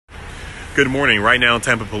Good morning. Right now,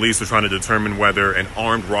 Tampa police are trying to determine whether an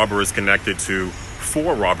armed robber is connected to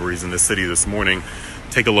 4 robberies in the city this morning.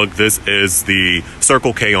 Take a look. This is the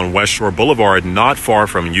Circle K on West Shore Boulevard, not far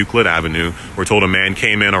from Euclid Avenue. We're told a man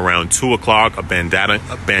came in around 2 o'clock, a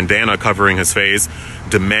bandana covering his face,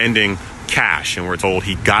 demanding cash. And we're told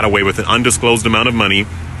he got away with an undisclosed amount of money.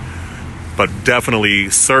 But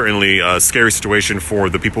certainly a scary situation for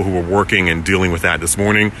the people who were working and dealing with that this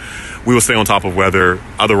morning. We will stay on top of whether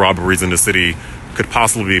other robberies in the city could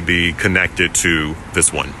possibly be connected to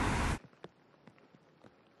this one.